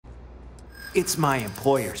It's my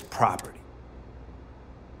employer's property.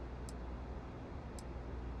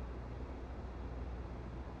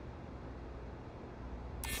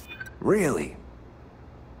 Really?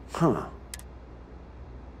 Huh.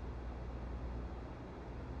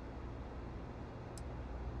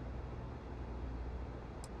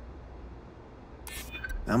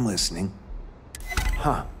 I'm listening.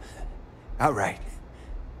 Huh. All right.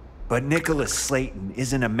 But Nicholas Slayton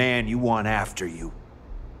isn't a man you want after you.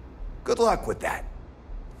 Good luck with that.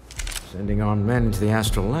 Sending on men into the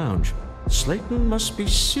Astral Lounge. Slayton must be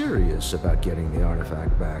serious about getting the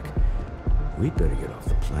artifact back. We'd better get off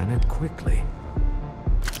the planet quickly.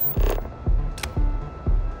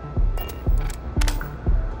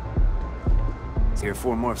 Here,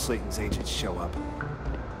 4 more of Slayton's agents show up.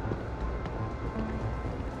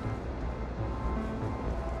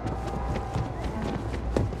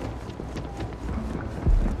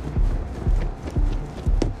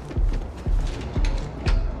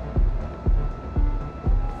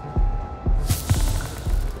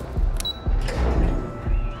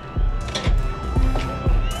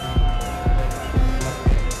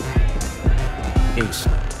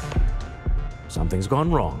 Something's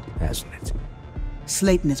gone wrong, hasn't it?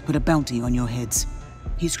 Slayton has put a bounty on your heads.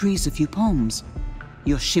 He's greased a few palms.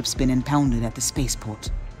 Your ship's been impounded at the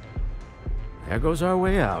spaceport. There goes our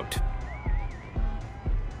way out.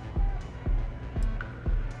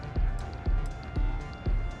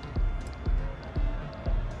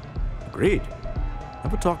 Agreed.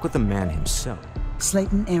 Have a talk with the man himself.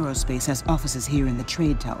 Slayton Aerospace has offices here in the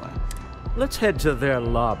trade tower. Let's head to their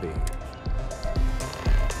lobby